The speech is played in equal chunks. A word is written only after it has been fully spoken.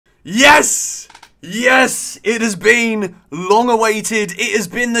Yes! Yes! It has been long awaited. It has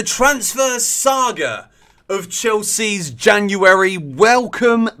been the transfer saga of Chelsea's January.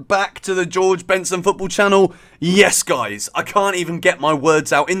 Welcome back to the George Benson Football Channel. Yes, guys, I can't even get my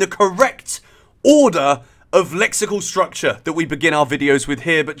words out in the correct order of lexical structure that we begin our videos with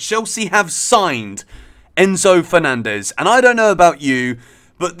here, but Chelsea have signed Enzo Fernandez. And I don't know about you,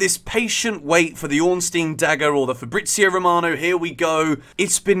 but this patient wait for the Ornstein dagger or the Fabrizio Romano, here we go.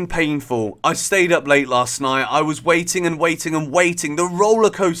 It's been painful. I stayed up late last night. I was waiting and waiting and waiting. The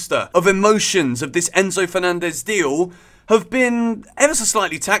roller coaster of emotions of this Enzo Fernandez deal have been ever so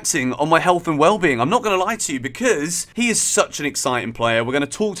slightly taxing on my health and well-being. I'm not going to lie to you because he is such an exciting player. We're going to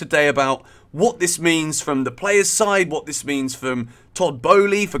talk today about what this means from the players' side, what this means from Todd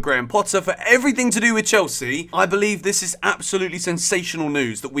Boehly, for Graham Potter, for everything to do with Chelsea. I believe this is absolutely sensational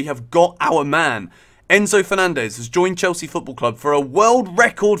news that we have got our man. Enzo Fernandez has joined Chelsea Football Club for a world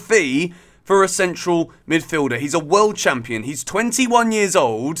record fee for a central midfielder. He's a world champion. He's 21 years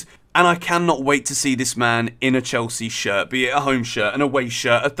old. And I cannot wait to see this man in a Chelsea shirt, be it a home shirt, an away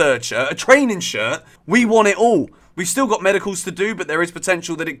shirt, a third shirt, a training shirt. We want it all. We've still got medicals to do, but there is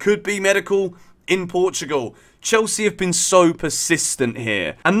potential that it could be medical in Portugal. Chelsea have been so persistent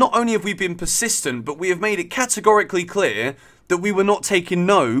here. And not only have we been persistent, but we have made it categorically clear that we were not taking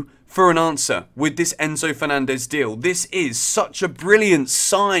no for an answer with this Enzo Fernandez deal. This is such a brilliant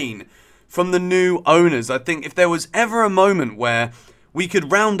sign from the new owners. I think if there was ever a moment where we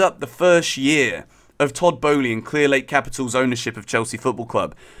could round up the first year of Todd Boehly and Clear Lake Capital's ownership of Chelsea Football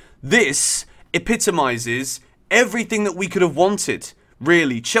Club, this epitomises everything that we could have wanted.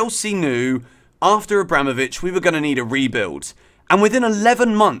 Really, Chelsea knew after Abramovich we were going to need a rebuild. And within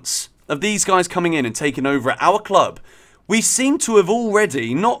 11 months of these guys coming in and taking over at our club, we seem to have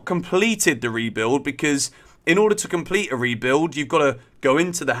already not completed the rebuild, because in order to complete a rebuild, you've got to go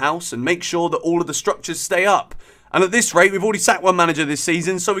into the house and make sure that all of the structures stay up. And at this rate, we've already sacked one manager this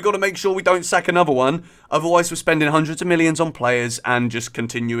season, so we've got to make sure we don't sack another one. Otherwise, we're spending hundreds of millions on players and just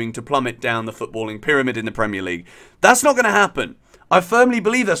continuing to plummet down the footballing pyramid in the Premier League. That's not going to happen. I firmly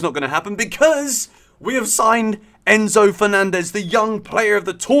believe that's not going to happen because we have signed Enzo Fernandez, the young player of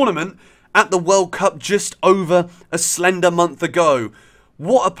the tournament, at the World Cup just over a slender month ago.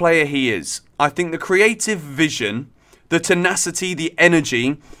 What a player he is. I think the creative vision, the tenacity, the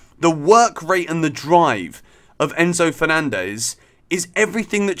energy, the work rate and the drive of Enzo Fernandez is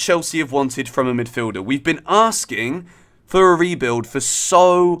everything that Chelsea have wanted from a midfielder. We've been asking for a rebuild for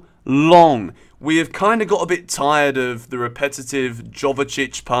so long. We have kind of got a bit tired of the repetitive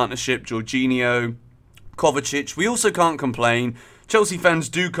Jovic partnership, Jorginho, Kovacic. We also can't complain. Chelsea fans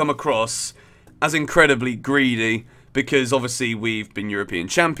do come across as incredibly greedy because obviously we've been European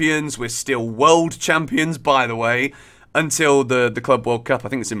champions. We're still world champions, by the way, until the Club World Cup. I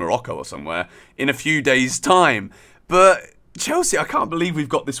think it's in Morocco or somewhere in a few days' time. But Chelsea, I can't believe we've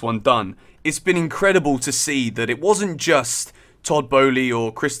got this one done. It's been incredible to see that it wasn't just Todd Boehly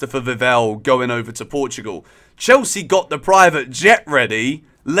or Christopher Vivell going over to Portugal. Chelsea got the private jet ready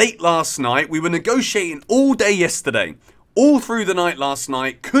late last night. We were negotiating all day yesterday, all through the night last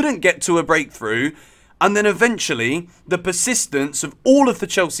night, couldn't get to a breakthrough. And then eventually, the persistence of all of the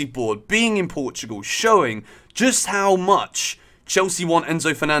Chelsea board being in Portugal, showing just how much Chelsea want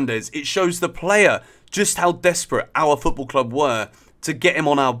Enzo Fernandez. It shows the player just how desperate our football club were to get him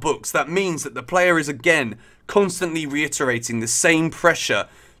on our books. That means that the player is again constantly reiterating the same pressure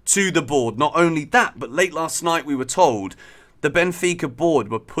to the board. Not only that, but late last night we were told the Benfica board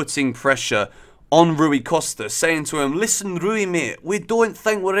were putting pressure on Rui Costa, saying to him, listen, Rui, mate, we don't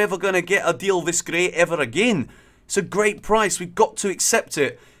think we're ever going to get a deal this great ever again. It's a great price. We've got to accept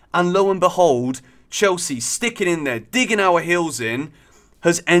it. And lo and behold, Chelsea, sticking in there, digging our heels in,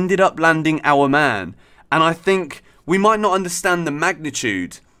 has ended up landing our man. And I think we might not understand the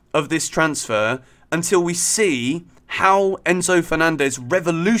magnitude of this transfer until we see how Enzo Fernandez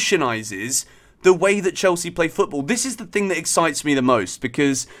revolutionises the way that Chelsea play football. This is the thing that excites me the most,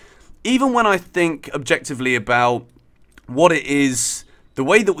 because even when I think objectively about what it is, the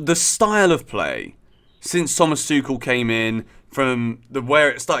way that the style of play since Thomas Tuchel came in, from where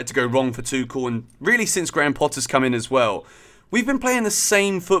it started to go wrong for Tuchel, and really since Graham Potter's come in as well, we've been playing the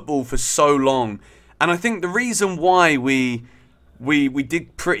same football for so long. And I think the reason why we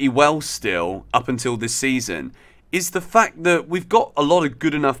did pretty well still up until this season is the fact that we've got a lot of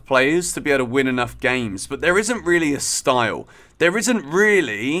good enough players to be able to win enough games, but there isn't really a style. There isn't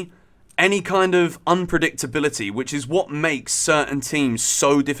really any kind of unpredictability, which is what makes certain teams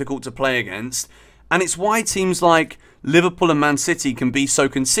so difficult to play against. And it's why teams like Liverpool and Man City can be so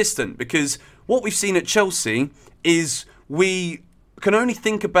consistent, because what we've seen at Chelsea is we can only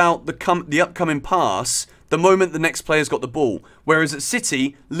think about the upcoming pass the moment the next player's got the ball. Whereas at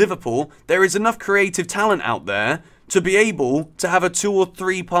City, Liverpool, there is enough creative talent out there to be able to have a 2 or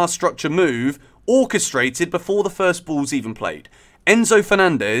 3 pass structure move orchestrated before the first ball's even played. Enzo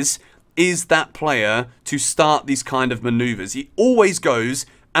Fernandez is that player to start these kind of maneuvers. He always goes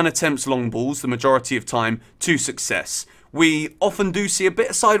and attempts long balls the majority of time to success. We often do see a bit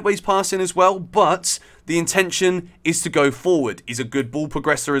of sideways passing as well, but the intention is to go forward. He's a good ball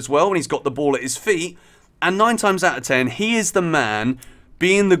progressor as well, and he's got the ball at his feet. And 9 times out of 10, he is the man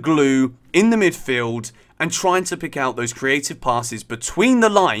being the glue in the midfield and trying to pick out those creative passes between the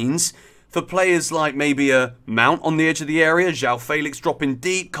lines for players like maybe a Mount on the edge of the area, João Felix dropping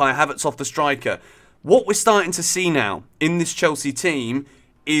deep, Kai Havertz off the striker. What we're starting to see now in this Chelsea team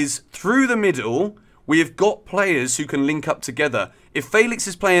is through the middle, we have got players who can link up together. If Felix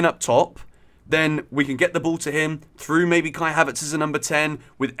is playing up top, then we can get the ball to him through maybe Kai Havertz as a number 10,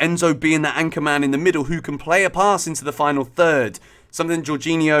 with Enzo being that anchor man in the middle who can play a pass into the final third. Something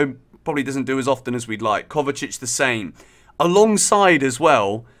Jorginho probably doesn't do as often as we'd like. Kovacic the same. Alongside as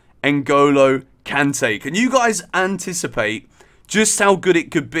well, N'Golo Kante. Can you guys anticipate just how good it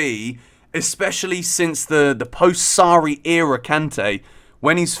could be, especially since the post-Sarri era Kante,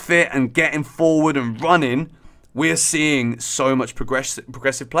 when he's fit and getting forward and running, we're seeing so much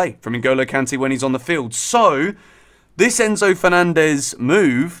progressive play from N'Golo Kante when he's on the field. So, this Enzo Fernandez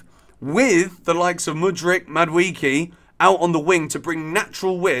move with the likes of Mudryk, Madueke out on the wing to bring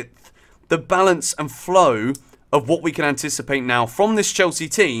natural width, the balance and flow of what we can anticipate now from this Chelsea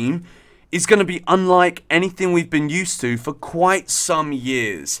team is going to be unlike anything we've been used to for quite some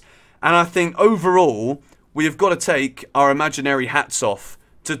years. And I think overall, we have got to take our imaginary hats off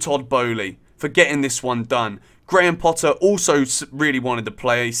to Todd Boehly for getting this one done. Graham Potter also really wanted to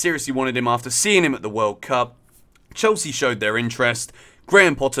play, seriously wanted him after seeing him at the World Cup. Chelsea showed their interest.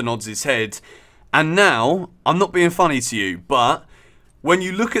 Graham Potter nods his head. And now, I'm not being funny to you, but when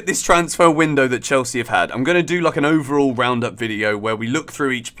you look at this transfer window that Chelsea have had, I'm going to do like an overall roundup video where we look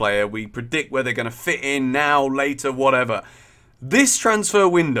through each player, we predict where they're going to fit in now, later, whatever. This transfer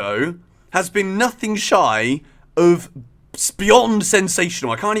window has been nothing shy of beyond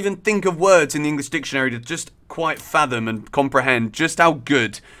sensational. I can't even think of words in the English dictionary to just quite fathom and comprehend just how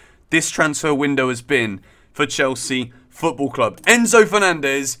good this transfer window has been for Chelsea Football Club. Enzo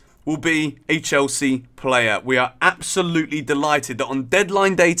Fernandez will be a Chelsea player. We are absolutely delighted that on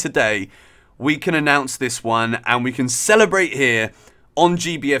deadline day today, we can announce this one and we can celebrate here on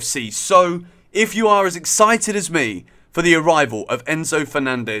GBFC. So, if you are as excited as me for the arrival of Enzo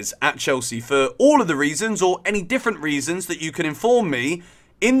Fernandez at Chelsea for all of the reasons or any different reasons that you can inform me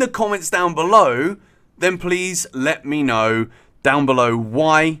in the comments down below, then please let me know down below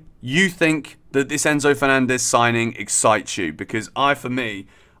why you think that this Enzo Fernandez signing excites you. Because for me,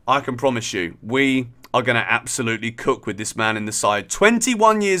 I can promise you, we are going to absolutely cook with this man in the side.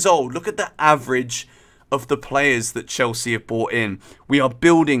 21 years old. Look at the average of the players that Chelsea have brought in. We are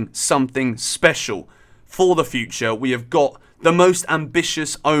building something special for the future. We have got the most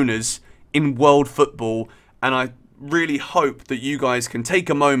ambitious owners in world football. And I really hope that you guys can take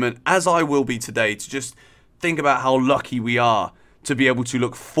a moment, as I will be today, to just think about how lucky we are to be able to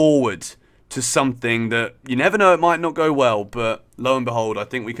look forward to something that you never know, it might not go well, but lo and behold, I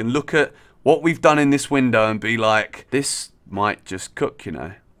think we can look at what we've done in this window and be like, this might just cook, you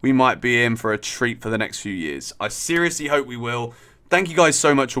know. We might be in for a treat for the next few years. I seriously hope we will. Thank you guys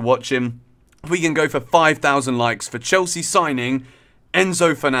so much for watching. If we can go for 5,000 likes for Chelsea signing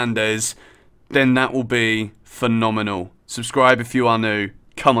Enzo Fernandez, then that will be phenomenal. Subscribe if you are new.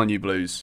 Come on, you Blues.